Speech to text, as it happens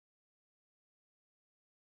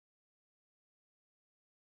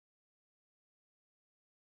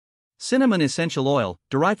Cinnamon essential oil,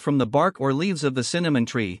 derived from the bark or leaves of the cinnamon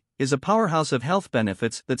tree, is a powerhouse of health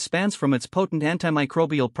benefits that spans from its potent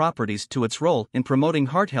antimicrobial properties to its role in promoting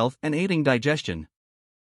heart health and aiding digestion.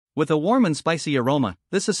 With a warm and spicy aroma,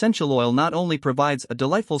 this essential oil not only provides a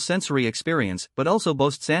delightful sensory experience but also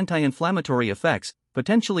boasts anti-inflammatory effects,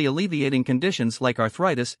 potentially alleviating conditions like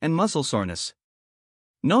arthritis and muscle soreness.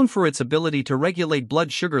 Known for its ability to regulate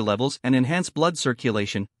blood sugar levels and enhance blood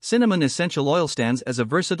circulation, cinnamon essential oil stands as a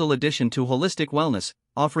versatile addition to holistic wellness,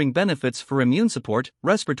 offering benefits for immune support,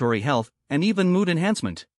 respiratory health, and even mood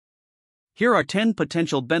enhancement. Here are 10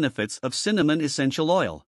 potential benefits of cinnamon essential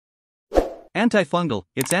oil. Antifungal.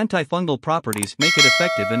 Its antifungal properties make it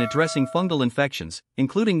effective in addressing fungal infections,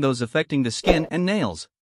 including those affecting the skin and nails.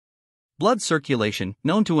 Blood circulation.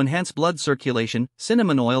 Known to enhance blood circulation,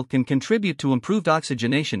 cinnamon oil can contribute to improved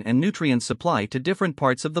oxygenation and nutrient supply to different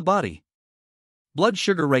parts of the body. Blood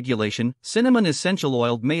sugar regulation. Cinnamon essential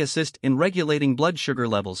oil may assist in regulating blood sugar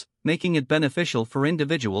levels, making it beneficial for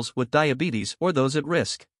individuals with diabetes or those at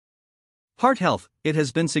risk. Heart health. It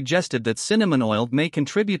has been suggested that cinnamon oil may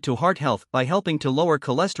contribute to heart health by helping to lower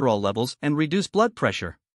cholesterol levels and reduce blood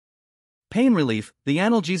pressure. Pain relief. The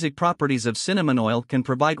analgesic properties of cinnamon oil can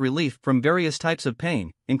provide relief from various types of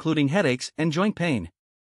pain, including headaches and joint pain.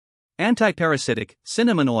 Antiparasitic.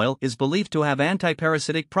 Cinnamon oil is believed to have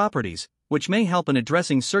antiparasitic properties, which may help in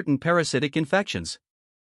addressing certain parasitic infections.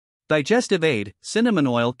 Digestive aid. Cinnamon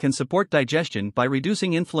oil can support digestion by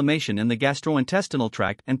reducing inflammation in the gastrointestinal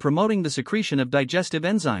tract and promoting the secretion of digestive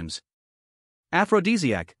enzymes.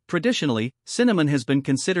 Aphrodisiac. Traditionally, cinnamon has been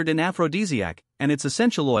considered an aphrodisiac, and its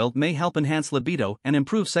essential oil may help enhance libido and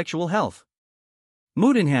improve sexual health.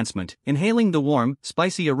 Mood enhancement. Inhaling the warm,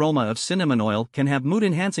 spicy aroma of cinnamon oil can have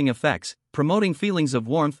mood-enhancing effects, promoting feelings of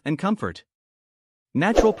warmth and comfort.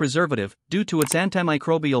 Natural preservative. Due to its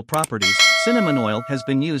antimicrobial properties, cinnamon oil has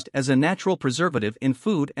been used as a natural preservative in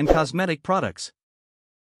food and cosmetic products.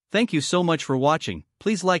 Thank you so much for watching.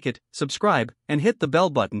 Please like it, subscribe, and hit the bell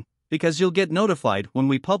button, because you'll get notified when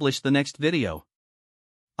we publish the next video.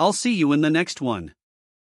 I'll see you in the next one.